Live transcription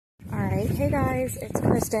Alright, hey guys, it's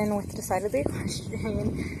Kristen with Decidedly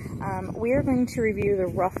Equestrian. We are going to review the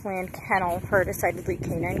Ruff Land Kennel for Decidedly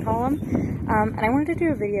Canine column. And I wanted to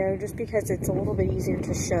do a video just because it's a little bit easier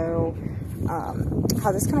to show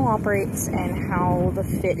how this kennel operates and how the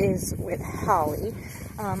fit is with Holly.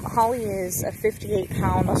 Holly is a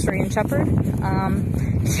 58-pound Australian Shepherd.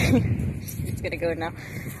 She's gonna go now.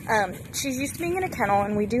 She's used to being in a kennel,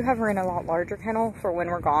 and we do have her in a lot larger kennel for when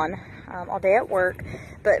we're gone all day at work.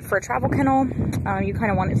 But for a travel kennel, you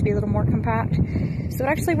kind of want it to be a little more compact. So it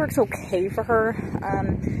actually works okay for her.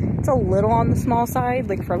 It's a little on the small side.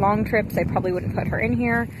 Like for long trips, I probably wouldn't put her in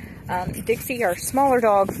here. Dixie, our smaller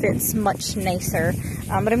dog, fits much nicer.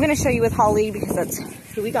 But I'm going to show you with Holly because that's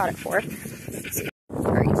who we got it for.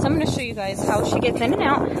 Alright, so I'm going to show you guys how she gets in and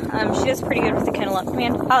out. She does pretty good with the kennel up. Come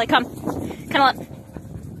in. Holly, come. Kennel up.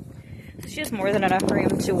 She has more than enough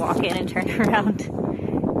room to walk in and turn around.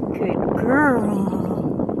 Good girl.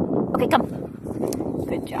 Okay, come.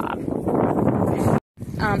 Good job.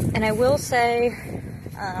 And I will say,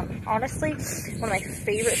 honestly, one of my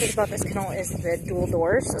favorite things about this kennel is the dual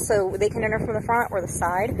doors. So they can enter from the front or the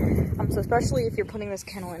side. So especially if you're putting this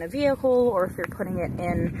kennel in a vehicle or if you're putting it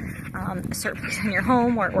in a certain place in your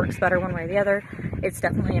home where it works better one way or the other, it's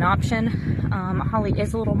definitely an option. Holly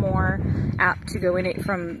is a little more apt to go in it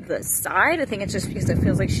from the side. I think it's just because it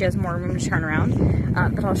feels like she has more room to turn around.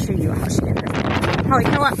 But I'll show you how she enters. Holly,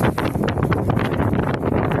 come on.